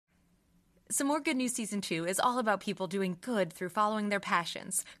Some More Good News Season 2 is all about people doing good through following their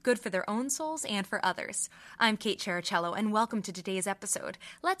passions, good for their own souls and for others. I'm Kate Chericello, and welcome to today's episode.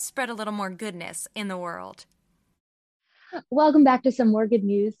 Let's spread a little more goodness in the world. Welcome back to Some More Good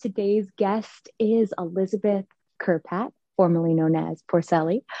News. Today's guest is Elizabeth Kurpat, formerly known as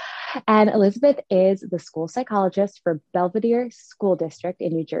Porcelli. And Elizabeth is the school psychologist for Belvedere School District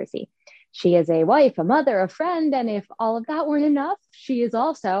in New Jersey. She is a wife, a mother, a friend, and if all of that weren't enough, she is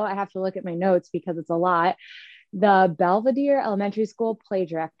also, I have to look at my notes because it's a lot, the Belvedere Elementary School play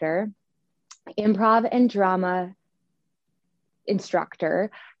director, improv and drama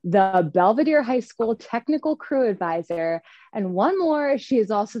instructor, the Belvedere High School technical crew advisor, and one more, she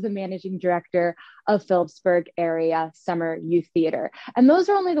is also the managing director of Phillipsburg Area Summer Youth Theater. And those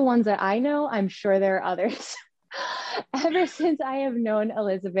are only the ones that I know. I'm sure there are others. Ever since I have known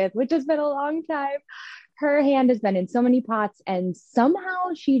Elizabeth, which has been a long time, her hand has been in so many pots, and somehow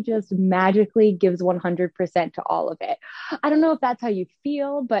she just magically gives 100% to all of it. I don't know if that's how you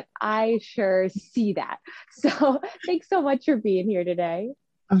feel, but I sure see that. So thanks so much for being here today.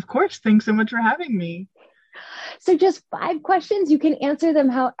 Of course. Thanks so much for having me. So just 5 questions. You can answer them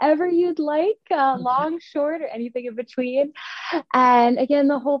however you'd like, long, short, or anything in between. And again,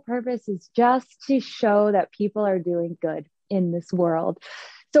 the whole purpose is just to show that people are doing good in this world.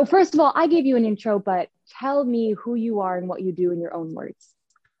 So first of all, I gave you an intro, but tell me who you are and what you do in your own words.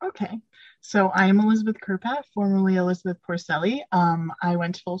 Okay. So I am Elizabeth Kurpat, formerly Elizabeth Porcelli. I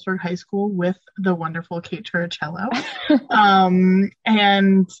went to Phillipsburg High School with the wonderful Kate Chericello.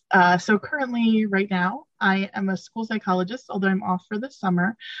 So currently, right now, I am a school psychologist, although I'm off for the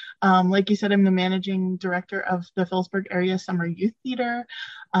summer. Like you said, I'm the managing director of the Phillipsburg Area Summer Youth Theater.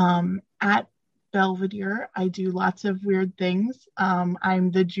 At Belvedere, I do lots of weird things.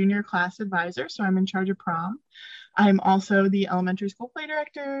 I'm the junior class advisor, so I'm in charge of prom. I'm also the elementary school play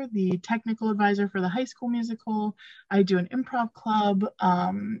director, the technical advisor for the high school musical. I do an improv club.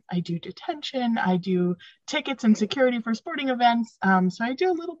 I do detention. I do tickets and security for sporting events. So I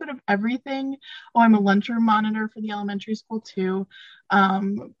do a little bit of everything. Oh, I'm a lunchroom monitor for the elementary school too.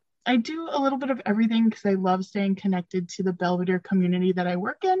 I do a little bit of everything because I love staying connected to the Belvedere community that I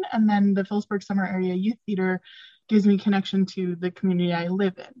work in. And then the Phillipsburg Summer Area Youth Theater gives me connection to the community I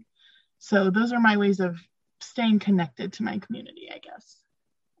live in. So those are my ways of staying connected to my community, I guess.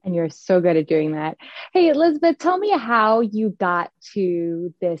 And you're so good at doing that. Hey, Elizabeth, tell me how you got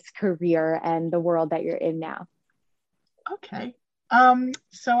to this career and the world that you're in now. Okay.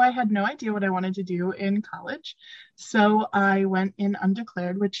 So I had no idea what I wanted to do in college. So I went in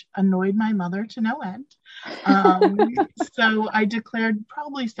undeclared, which annoyed my mother to no end. So I declared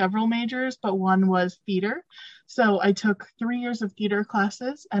probably several majors, but one was theater. So I took 3 years of theater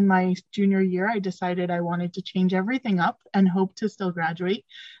classes, and my junior year, I decided I wanted to change everything up and hope to still graduate.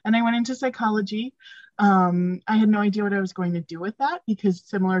 And I went into psychology. I had no idea what I was going to do with that because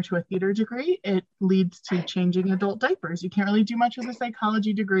similar to a theater degree, it leads to changing adult diapers. You can't really do much with a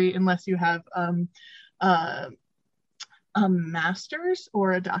psychology degree unless you have a master's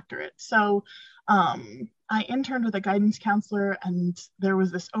or a doctorate. So I interned with a guidance counselor, and there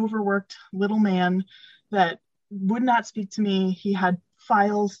was this overworked little man that would not speak to me. He had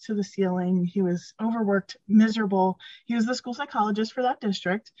files to the ceiling. He was overworked, miserable. He was the school psychologist for that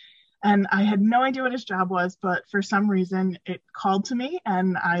district. And I had no idea what his job was, but for some reason it called to me,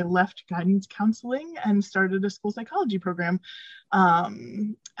 and I left guidance counseling and started a school psychology program.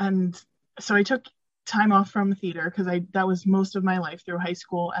 And so I took time off from theater because that was most of my life through high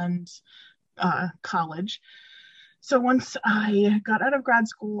school and college. So once I got out of grad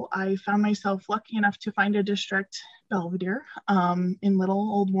school, I found myself lucky enough to find a district, Belvedere, in little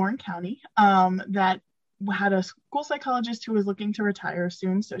old Warren County, that had a school psychologist who was looking to retire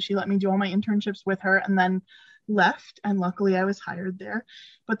soon. So she let me do all my internships with her and then left. And luckily I was hired there.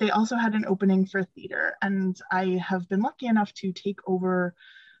 But they also had an opening for theater. And I have been lucky enough to take over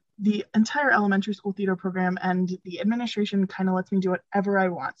the entire elementary school theater program, and the administration kind of lets me do whatever I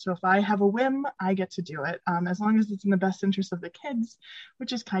want. So if I have a whim, I get to do it, as long as it's in the best interest of the kids,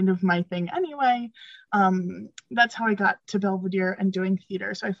 which is kind of my thing anyway. That's how I got to Belvedere and doing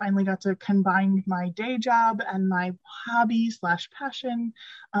theater. So I finally got to combine my day job and my hobby / passion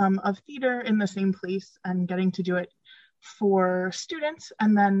of theater in the same place and getting to do it for students.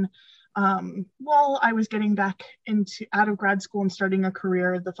 And then while I was getting back out of grad school and starting a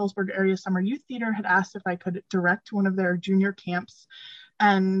career, the Phillipsburg Area Summer Youth Theater had asked if I could direct one of their junior camps.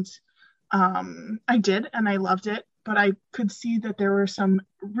 And I did, and I loved it, but I could see that there was some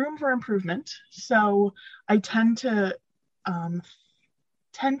room for improvement. So I tend to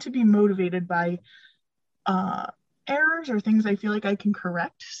be motivated by errors or things I feel like I can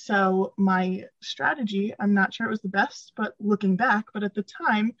correct. So my strategy, I'm not sure it was the best, but looking back, but at the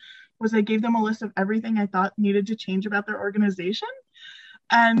time, was I gave them a list of everything I thought needed to change about their organization.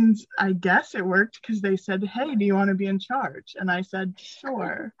 And I guess it worked because they said, "Hey, do you want to be in charge?" And I said,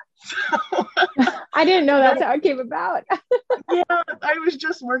 "Sure." So I didn't know that's how it came about. yeah, I was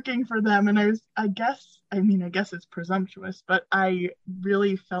just working for them, and I guess it's presumptuous, but I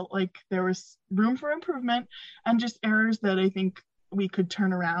really felt like there was room for improvement and just errors that I think we could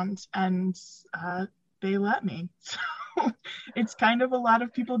turn around, and they let me. So it's kind of a lot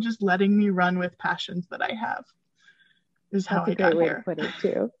of people just letting me run with passions that I have is how That's a I got great way here. to put it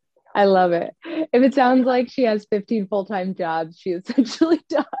too. I love it. If it sounds like she has 15 full-time jobs, she essentially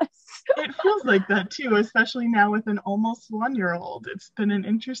does. It feels like that too, especially now with an almost 1-year-old. It's been an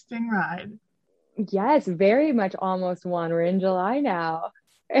interesting ride. Yes, very much almost one. We're in July now.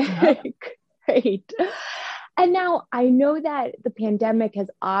 Yeah. Great. And now I know that the pandemic has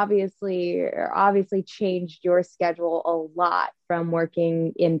obviously changed your schedule a lot, from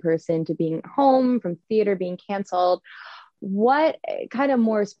working in person to being home, from theater being canceled. What kind of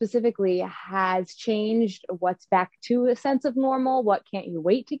more specifically has changed? What's back to a sense of normal? What can't you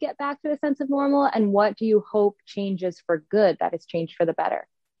wait to get back to a sense of normal? And what do you hope changes for good, that has changed for the better?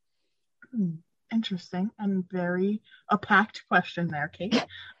 Interesting and very a packed question there, Kate. It's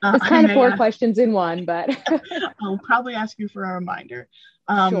I kind of may four ask, questions in one, but I'll probably ask you for a reminder.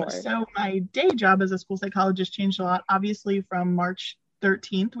 sure. So my day job as a school psychologist changed a lot, obviously from March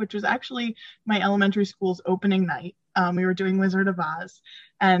 13th, which was actually my elementary school's opening night. We were doing Wizard of Oz,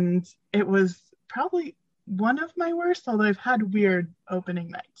 and it was probably one of my worst, although I've had weird opening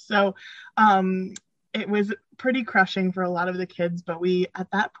nights. So it was pretty crushing for a lot of the kids, but we at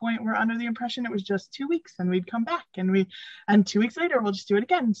that point were under the impression it was just 2 weeks and we'd come back, and 2 weeks later we'll just do it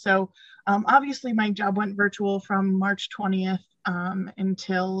again. So obviously my job went virtual from March 20th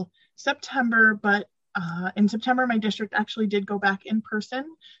until September, but in September my district actually did go back in person.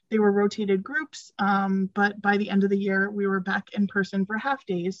 They were rotated groups, but by the end of the year we were back in person for half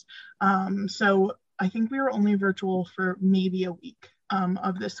days. So I think we were only virtual for maybe a week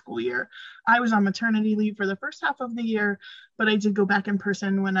of this school year. I was on maternity leave for the first half of the year, but I did go back in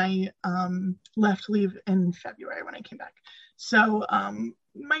person when I left leave in February when I came back. So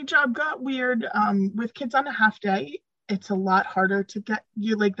my job got weird. With kids on a half day, it's a lot harder to get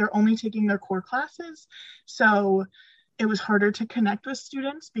you, like they're only taking their core classes. So it was harder to connect with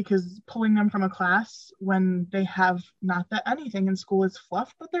students because pulling them from a class when they have not that anything in school is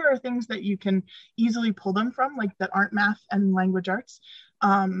fluff, but there are things that you can easily pull them from, like that aren't math and language arts.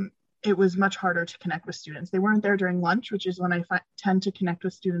 It was much harder to connect with students. They weren't there during lunch, which is when I tend to connect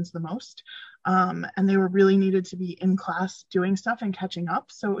with students the most. And they were really needed to be in class doing stuff and catching up.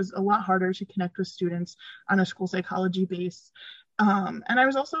 So it was a lot harder to connect with students on a school psychology base. And I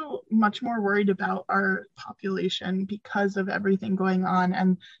was also much more worried about our population because of everything going on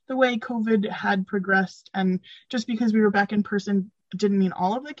and the way COVID had progressed. And just because we were back in person didn't mean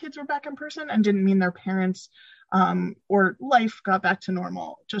all of the kids were back in person, and didn't mean their parents or life got back to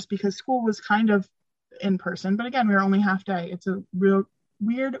normal, just because school was kind of in person. But again, we were only half day. It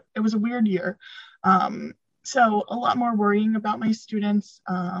was a weird year. So a lot more worrying about my students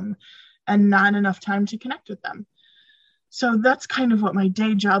and not enough time to connect with them. So that's kind of what my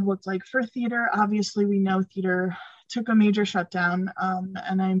day job looked like for theater. Obviously, we know theater took a major shutdown,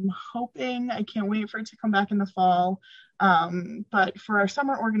 and I'm hoping, I can't wait for it to come back in the fall. But for our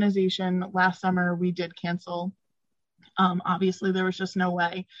summer organization, last summer, we did cancel. Obviously, there was just no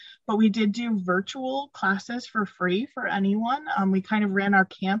way, but we did do virtual classes for free for anyone. We kind of ran our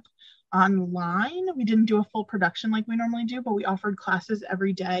camp online. We didn't do a full production like we normally do, but we offered classes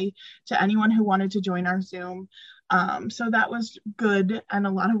every day to anyone who wanted to join our Zoom. So that was good and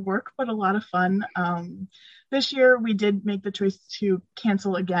a lot of work, but a lot of fun. This year we did make the choice to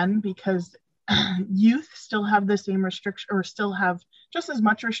cancel again because youth still have the same restriction, or still have just as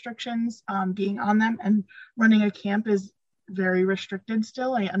much restrictions being on them, and running a camp is very restricted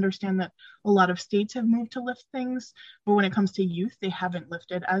still. I understand that a lot of states have moved to lift things, but when it comes to youth, they haven't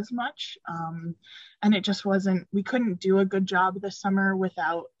lifted as much. And it just we couldn't do a good job this summer with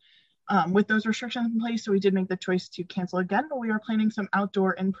those restrictions in place. So we did make the choice to cancel again, but we are planning some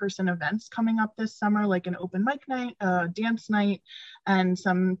outdoor in-person events coming up this summer, like an open mic night, dance night, and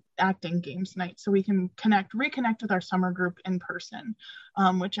some acting games night. So we can reconnect with our summer group in person,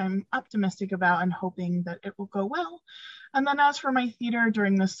 which I'm optimistic about and hoping that it will go well. And then as for my theater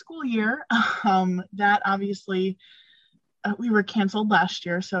during the school year, that obviously we were canceled last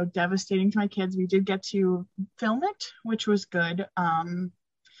year, so devastating to my kids. We did get to film it, which was good.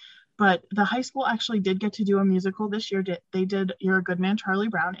 But the high school actually did get to do a musical this year. They did You're a Good Man, Charlie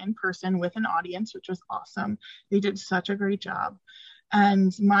Brown in person with an audience, which was awesome. They did such a great job.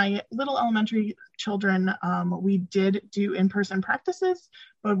 And my little elementary children, we did do in-person practices,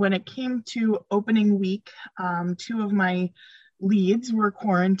 but when it came to opening week, two of my leads were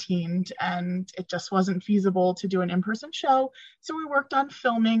quarantined and it just wasn't feasible to do an in-person show. So we worked on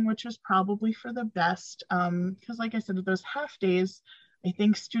filming, which was probably for the best. Because like I said, those half days, I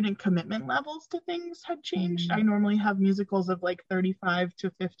think student commitment levels to things had changed. I normally have musicals of like 35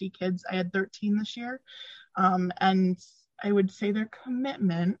 to 50 kids. I had 13 this year. And I would say their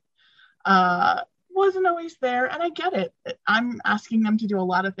commitment wasn't always there. And I get it. I'm asking them to do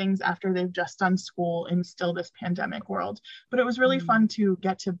a lot of things after they've just done school in still this pandemic world. But it was really fun to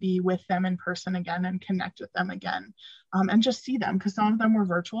get to be with them in person again and connect with them again, and just see them, because some of them were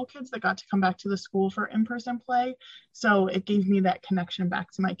virtual kids that got to come back to the school for in-person play. So it gave me that connection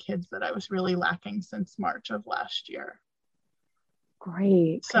back to my kids that I was really lacking since March of last year.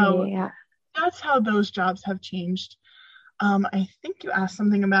 Great. So yeah. That's how those jobs have changed. I think you asked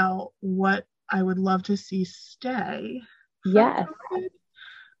something about what I would love to see stay. Yes.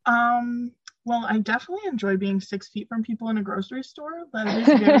 Well, I definitely enjoy being 6 feet from people in a grocery store. That is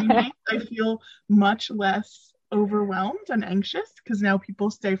very nice. I feel much less overwhelmed and anxious because now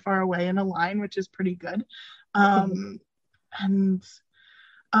people stay far away in a line, which is pretty good. And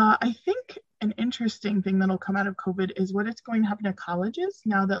I think an interesting thing that'll come out of COVID is what it's going to happen to colleges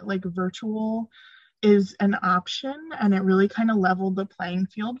now that like virtual is an option, and it really kind of leveled the playing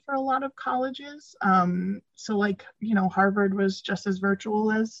field for a lot of colleges. So like, Harvard was just as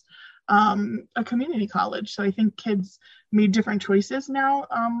virtual as a community college. So I think kids made different choices now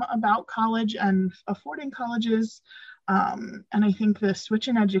about college and affording colleges. And I think the switch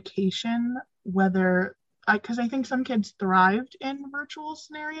in education, because I think some kids thrived in virtual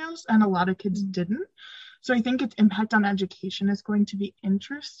scenarios and a lot of kids didn't. So I think its impact on education is going to be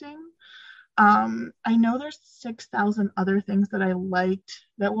interesting. I know there's 6,000 other things that I liked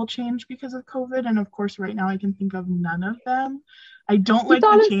that will change because of COVID. And of course, right now I can think of none of them. I don't like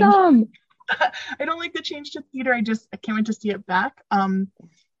the change. I don't like the change to theater. I can't wait to see it back.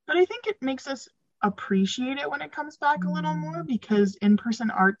 But I think it makes us appreciate it when it comes back a little more, because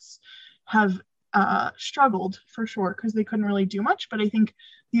in-person arts have struggled for sure because they couldn't really do much. But I think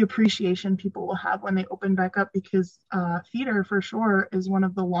the appreciation people will have when they open back up, because theater for sure is one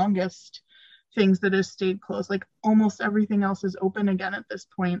of the longest things that has stayed closed. Like almost everything else is open again at this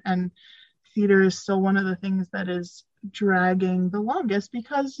point, and theater is still one of the things that is dragging the longest,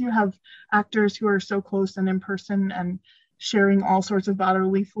 because you have actors who are so close and in person and sharing all sorts of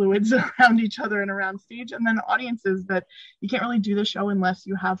bodily fluids around each other and around stage, and then audiences that you can't really do the show unless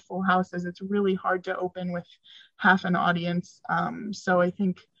you have full houses. It's really hard to open with half an audience. So I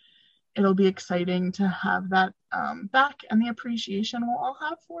think it'll be exciting to have that back, and the appreciation we'll all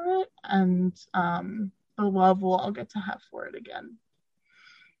have for it, and the love we'll all get to have for it again.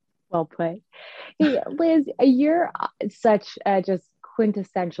 Well put. Hey, Liz, you're such a just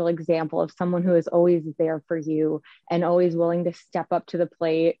quintessential example of someone who is always there for you and always willing to step up to the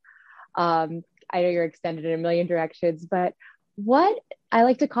plate. I know you're extended in a million directions, but what I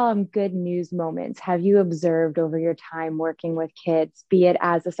like to call them good news moments have you observed over your time working with kids, be it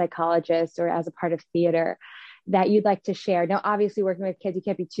as a psychologist or as a part of theater, that you'd like to share? Now, obviously working with kids, you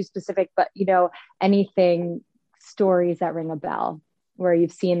can't be too specific, but anything, stories that ring a bell where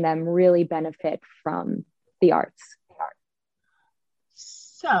you've seen them really benefit from the arts.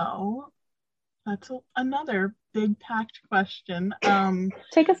 So that's another big packed question.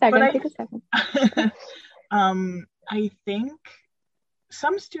 Take a second. I think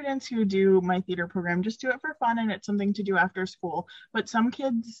some students who do my theater program just do it for fun and it's something to do after school, but some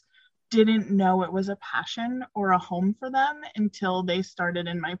kids didn't know it was a passion or a home for them until they started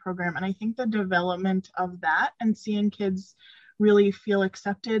in my program. And I think the development of that and seeing kids really feel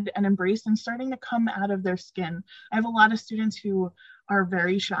accepted and embraced and starting to come out of their skin. I have a lot of students who are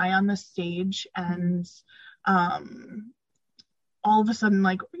very shy on the stage, and all of a sudden,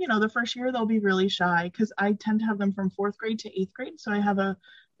 like, the first year they'll be really shy, because I tend to have them from 4th grade to 8th grade. So I have a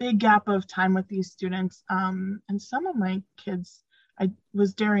big gap of time with these students. And some of my kids, I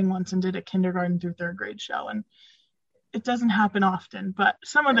was daring once and did a kindergarten through 3rd grade show, and it doesn't happen often, but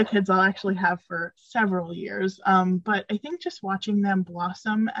some of the kids I'll actually have for several years. But I think just watching them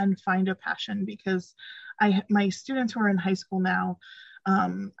blossom and find a passion, because my students who are in high school now,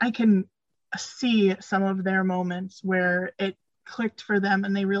 I can see some of their moments where it clicked for them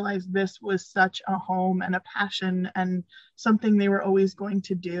and they realized this was such a home and a passion and something they were always going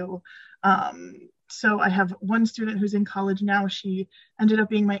to do. so I have one student who's in college now. She ended up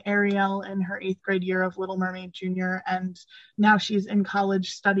being my Ariel in her 8th grade year of Little Mermaid Junior, and now she's in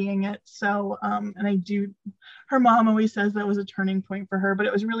college studying it. So, her mom always says that was a turning point for her, but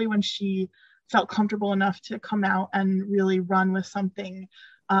it was really when she felt comfortable enough to come out and really run with something.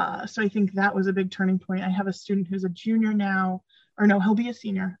 So I think that was a big turning point. I have a student who's a junior now, or no, he'll be a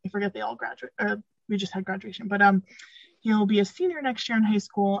senior. I forget they all graduate, or we just had graduation, but he'll be a senior next year in high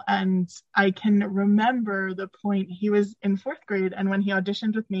school. And I can remember the point, he was in 4th grade, and when he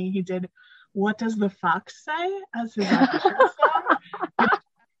auditioned with me, he did "What Does the Fox Say" as his audition song.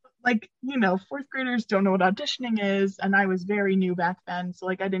 Which, 4th graders don't know what auditioning is, and I was very new back then, so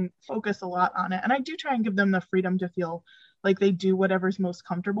I didn't focus a lot on it. And I do try and give them the freedom to feel like they do whatever's most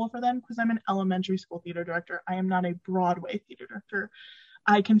comfortable for them, because I'm an elementary school theater director. I am not a Broadway theater director.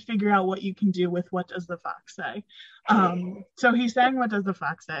 I can figure out what you can do with "What Does the Fox Say." So he sang "What Does the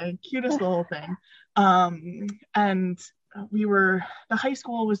Fox Say," cutest little thing. And the high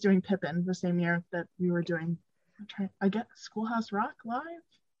school was doing Pippin the same year that we were doing, I guess, Schoolhouse Rock live,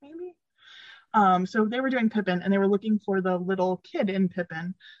 maybe. So they were doing Pippin, and they were looking for the little kid in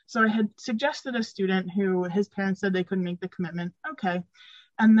Pippin. So I had suggested a student who his parents said they couldn't make the commitment. Okay.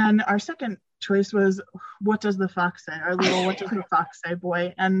 And then our second choice was "What Does the Fox Say?" Our little "What Does the Fox Say"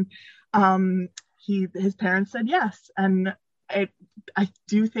 boy. And his parents said yes. And I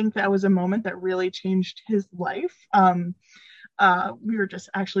do think that was a moment that really changed his life. We were just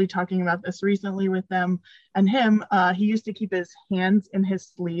actually talking about this recently with them and him. He used to keep his hands in his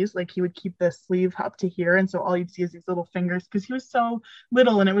sleeves, like he would keep the sleeve up to here, and so all you'd see is these little fingers, because he was so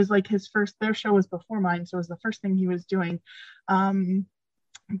little, and it was like their show was before mine, so it was the first thing he was doing.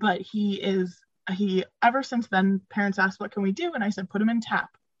 But he ever since then, parents asked, "What can we do?" And I said, "Put him in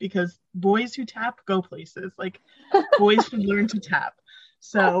tap," because boys who tap go places. Like, boys should learn to tap.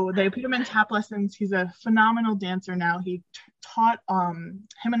 So they put him in tap lessons. He's a phenomenal dancer now. He taught,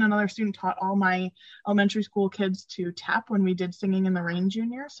 him and another student taught all my elementary school kids to tap when we did Singing in the Rain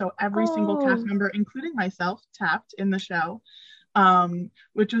Junior. So every single cast member, including myself, tapped in the show,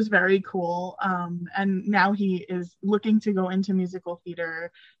 which was very cool. And now he is looking to go into musical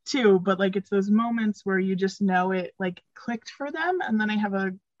theater too. But it's those moments where you just know it clicked for them. And then I have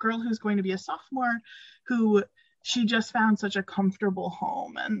a girl who's going to be a sophomore who she just found such a comfortable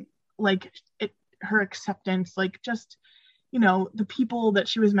home, and her acceptance, just the people that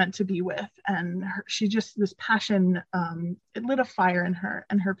she was meant to be with, and she just, this passion, it lit a fire in her,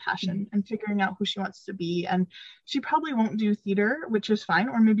 and her passion and figuring out who she wants to be. And she probably won't do theater, which is fine,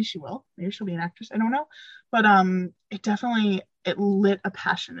 or maybe she will, maybe she'll be an actress, I don't know, but it lit a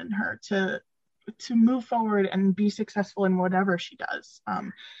passion in her to move forward and be successful in whatever she does.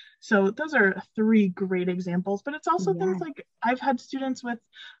 So those are 3 great examples, but it's also things like I've had students with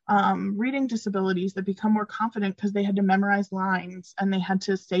reading disabilities that become more confident because they had to memorize lines and they had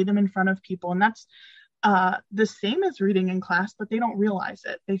to say them in front of people. And that's the same as reading in class, but they don't realize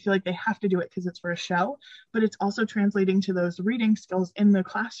it. They feel like they have to do it because it's for a show, but it's also translating to those reading skills in the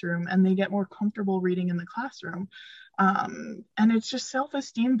classroom, and they get more comfortable reading in the classroom. And it's just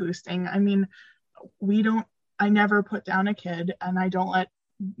self-esteem boosting. I mean, I never put down a kid, and I don't let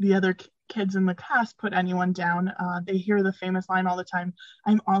the other kids in the class put anyone down. They hear the famous line all the time,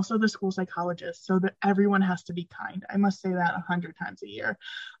 "I'm also the school psychologist, so that everyone has to be kind." I must say that 100 times a year.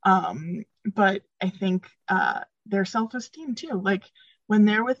 But I think their self-esteem too, when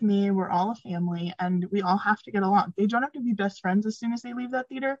they're with me, we're all a family and we all have to get along. They don't have to be best friends as soon as they leave that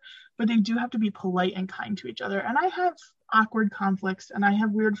theater, but they do have to be polite and kind to each other. And I have awkward conflicts, and I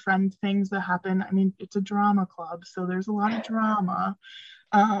have weird friend things that happen. I mean, it's a drama club, so there's a lot of drama.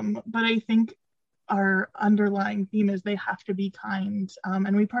 But I think our underlying theme is they have to be kind.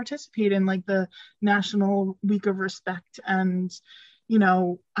 And we participate in the National Week of Respect, and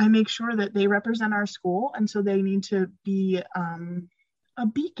I make sure that they represent our school, and so they need to be a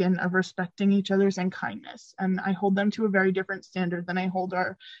beacon of respecting each other's and kindness. And I hold them to a very different standard than I hold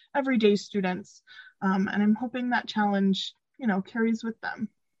our everyday students. And I'm hoping that challenge, carries with them.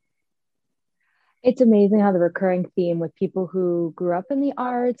 It's amazing how the recurring theme with people who grew up in the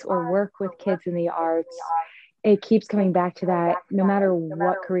arts or work with kids in the arts, it keeps coming back to that. No matter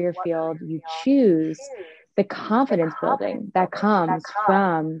what career field you choose, the confidence building that comes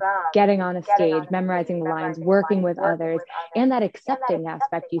from getting on a stage, memorizing the lines, working with others, and that accepting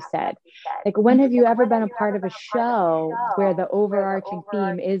aspect you said. When have you ever been a part of a show where the overarching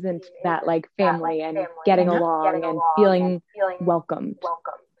theme isn't that family and getting along and feeling welcomed?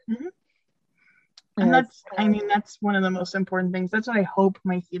 Mm-hmm. And that's one of the most important things. That's what I hope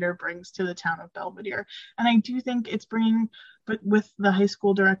my theater brings to the town of Belvidere. And I do think it's bringing, but with the high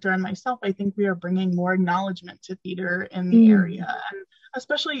school director and myself, I think we are bringing more acknowledgement to theater in the area. And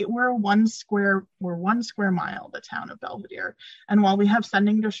especially we're one square mile, the town of Belvidere. And while we have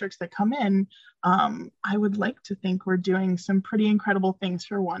sending districts that come in, I would like to think we're doing some pretty incredible things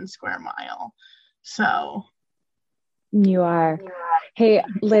for 1 square mile. So you are. Hey,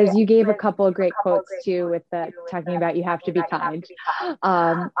 Liz, you gave a couple of great quotes too with the talking about you have to be kind.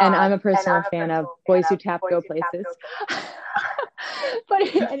 And I'm a personal fan of boys who tap go places. But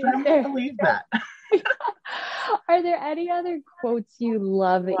I believe that. Are there any other quotes you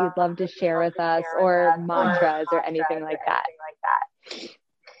love that you'd love to share with us, or mantras or anything like that?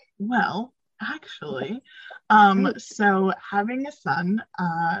 Well, actually, so having a son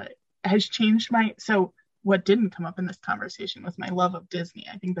has changed what didn't come up in this conversation was my love of Disney.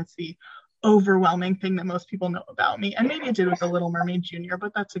 I think that's the overwhelming thing that most people know about me. And maybe it did with The Little Mermaid Junior,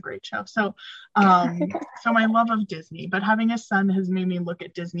 but that's a great show. So my love of Disney, but having a son has made me look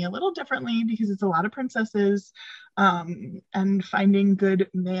at Disney a little differently because it's a lot of princesses, and finding good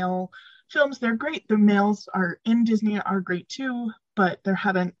male films. They're great. The males are in Disney are great too, but I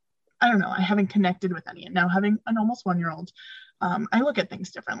haven't connected with any. And now having an almost 1-year-old, I look at things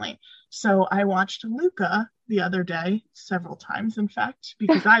differently. So I watched Luca the other day, several times, in fact,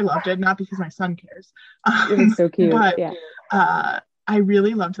 because I loved it, not because my son cares. It was so cute. But yeah. I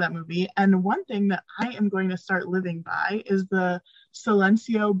really loved that movie. And one thing that I am going to start living by is the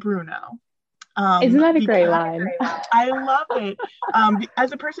Silencio Bruno. Isn't that a great line? I love it.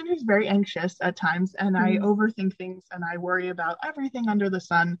 As a person who's very anxious at times, and I overthink things and I worry about everything under the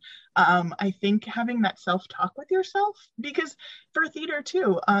sun, I think having that self-talk with yourself, because for theater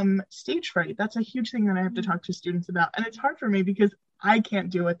too, stage fright, that's a huge thing that I have to talk to students about. And it's hard for me because I can't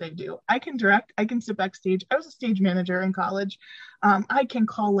do what they do. I can direct, I can sit backstage. I was a stage manager in college. I can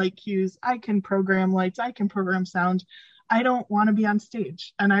call light cues, I can program lights, I can program sound. I don't want to be on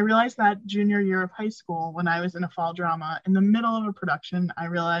stage. And I realized that junior year of high school when I was in a fall drama in the middle of a production, I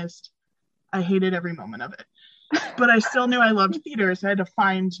realized I hated every moment of it. But I still knew I loved theater, so I had to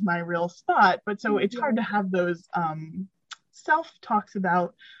find my real spot. But so it's hard to have those self-talks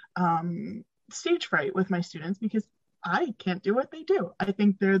about stage fright with my students because I can't do what they do. I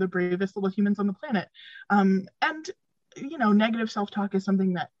think they're the bravest little humans on the planet. And negative self-talk is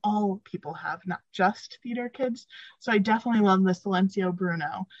something that all people have, not just theater kids. So I definitely love the Silencio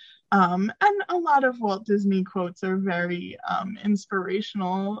Bruno. And a lot of Walt Disney quotes are very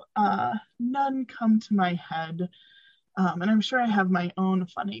inspirational. None come to my head. And I'm sure I have my own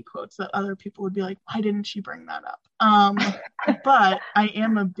funny quotes that other people would be like, why didn't she bring that up? But I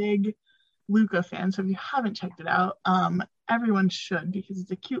am a big Luca fan. So if you haven't checked it out, everyone should, because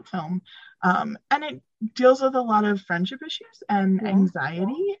it's a cute film. And it deals with a lot of friendship issues and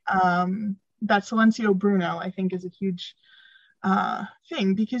anxiety. That Silencio Bruno, I think, is a huge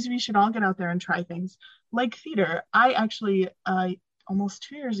thing, because we should all get out there and try things like theater. I actually, almost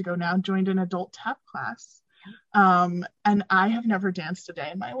 2 years ago now, joined an adult tap class. And I have never danced a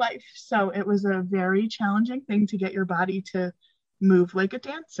day in my life. So it was a very challenging thing to get your body to move like a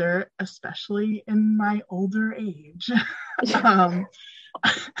dancer, especially in my older age.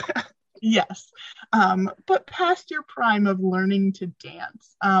 Yes. But past your prime of learning to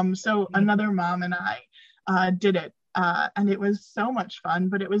dance. So another mom and I did it. And it was so much fun,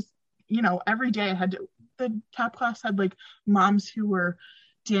 but it was, every day the tap class had like moms who were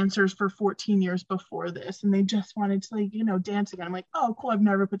dancers for 14 years before this, and they just wanted to dance again. I'm like, oh cool, I've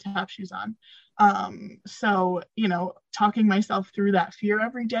never put tap shoes on. So talking myself through that fear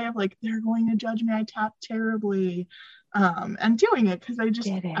every day of like, they're going to judge me, I tap terribly, and doing it because I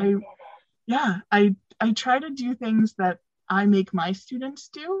try to do things that I make my students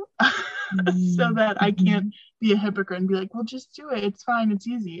do so that I can't be a hypocrite and be like, well, just do it. It's fine. It's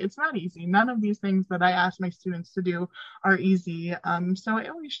easy. It's not easy. None of these things that I ask my students to do are easy. So I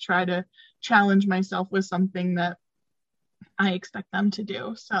always try to challenge myself with something that I expect them to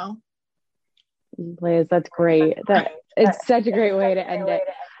do. So Liz, that's great. It's such a great way to end it.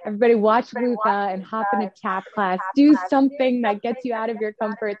 Everybody watch Luca and hop in a tap class. Do something that gets you out of your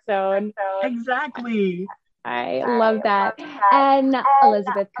comfort zone. Exactly. I love that. And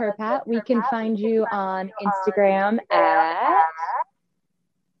Elizabeth Kirpat, we can find you on Instagram at...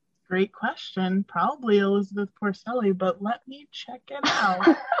 Great question. Probably Elizabeth Porcelli, but let me check it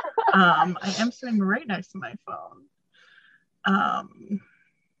out. I am sitting right next to my phone.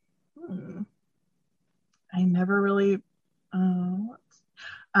 I never really...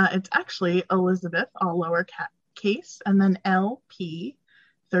 it's actually Elizabeth, all lower case, and then LP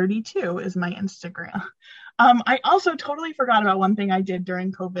 32 is my Instagram. I also totally forgot about one thing I did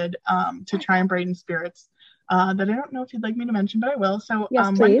during COVID to try and brighten spirits that I don't know if you'd like me to mention, but I will. So Yes,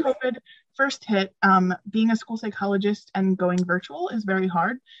 when please. COVID first hit, being a school psychologist and going virtual is very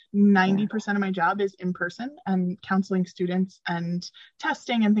hard. 90% of my job is in person and counseling students and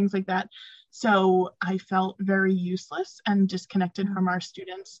testing and things like that. So I felt very useless and disconnected from our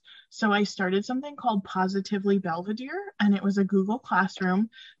students. So I started something called Positively Belvedere, and it was a Google Classroom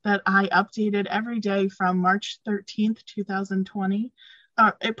that I updated every day from March 13th, 2020.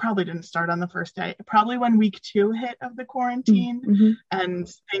 It probably didn't start on the first day. Probably when week 2 hit of the quarantine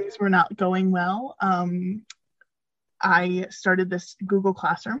and things were not going well. I started this Google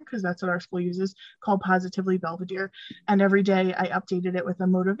Classroom, because that's what our school uses, called Positively Belvedere. And every day I updated it with a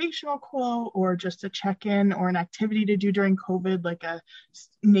motivational quote or just a check-in or an activity to do during COVID, like a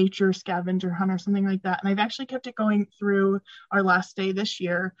nature scavenger hunt or something like that. And I've actually kept it going through our last day this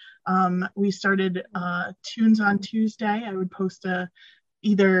year. We started Tunes on Tuesday. I would post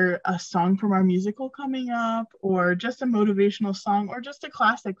either a song from our musical coming up or just a motivational song or just a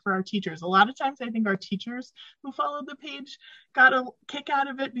classic for our teachers. A lot of times I think our teachers who followed the page got a kick out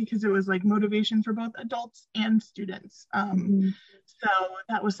of it because it was like motivation for both adults and students. So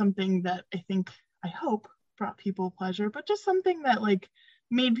that was something that I hope brought people pleasure, but just something that like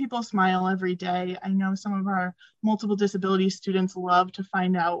made people smile every day. I know some of our multiple disability students love to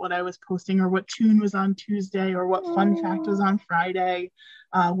find out what I was posting or what tune was on Tuesday or what fun fact was on Friday.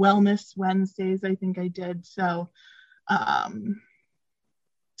 Wellness Wednesdays, I think I did. So that's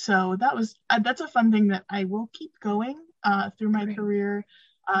a fun thing that I will keep going through my career,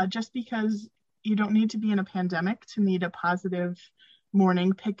 just because you don't need to be in a pandemic to need a positive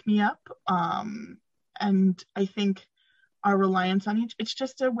morning pick me up. And I think our reliance on it's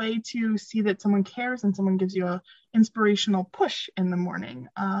just a way to see that someone cares and someone gives you a inspirational push in the morning,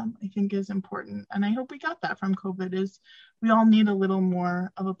 I think is important. And I hope we got that from COVID, is we all need a little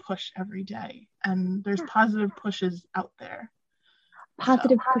more of a push every day. And there's positive pushes out there.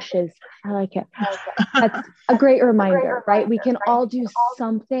 Positive pushes. I like it. That's a great reminder, right? We can all do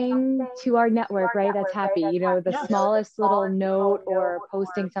something to our network, right? That's happy. You know, the smallest little note or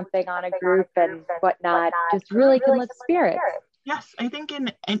posting something on a group and whatnot just really can lift spirits. Yes, I think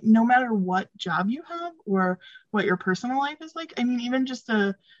in no matter what job you have or what your personal life is like, I mean, even just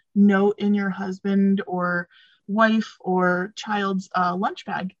a note in your husband or wife or child's lunch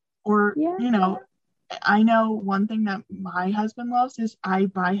bag, or, you know, I know one thing that my husband loves is I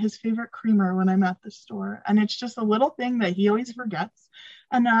buy his favorite creamer when I'm at the store. And it's just a little thing that he always forgets.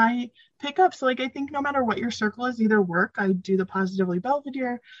 And I pick up. So like, I think no matter what your circle is, either work, I do the Positively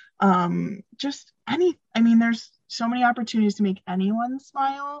Belvedere, just there's so many opportunities to make anyone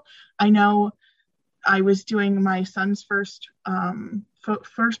smile. I know I was doing my son's first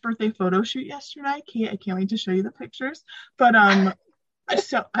birthday photo shoot yesterday. I can't wait to show you the pictures. But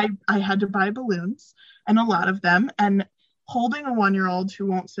so I had to buy balloons, and a lot of them, and holding a 1-year-old who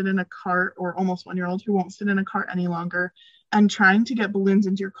won't sit in a cart, or almost 1-year-old who won't sit in a cart any longer, and trying to get balloons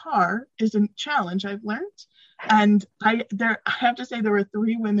into your car is a challenge I've learned. And I have to say there were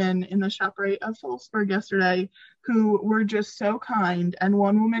 3 women in the ShopRite of Phillipsburg yesterday who were just so kind. And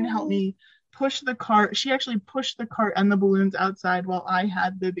one woman helped me push the cart. She actually pushed the cart and the balloons outside while I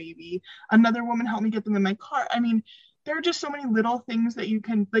had the baby. Another woman helped me get them in my car. I mean, there are just so many little things that you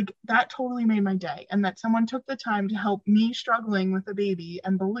can, like, that totally made my day. And that someone took the time to help me struggling with a baby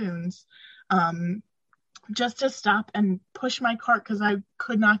and balloons, just to stop and push my cart, because I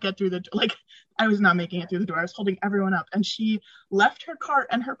could not get through I was not making it through the door. I was holding everyone up, and she left her cart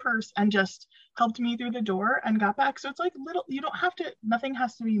and her purse and just helped me through the door and got back. So it's like nothing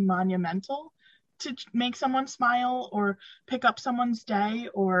has to be monumental to make someone smile or pick up someone's day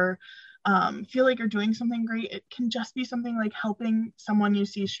or feel like you're doing something great. It can just be something like helping someone you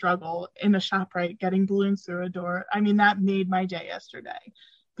see struggle in a ShopRite, getting balloons through a door. I mean, that made my day yesterday,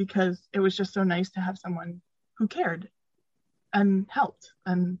 because it was just so nice to have someone who cared and helped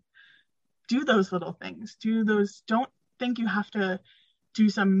and do those little things. Don't think you have to do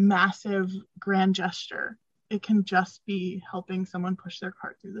some massive grand gesture. It can just be helping someone push their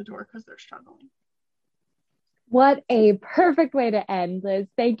cart through the door because they're struggling. What a perfect way to end, Liz.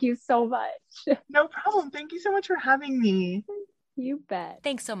 Thank you so much. No problem. Thank you so much for having me. You bet.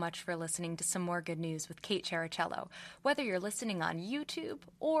 Thanks so much for listening to Some More Good News with Kate Chericello. Whether you're listening on YouTube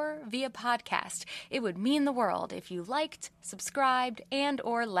or via podcast, it would mean the world if you liked, subscribed, and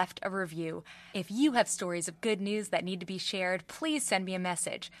or left a review. If you have stories of good news that need to be shared, please send me a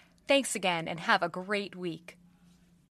message. Thanks again, and have a great week.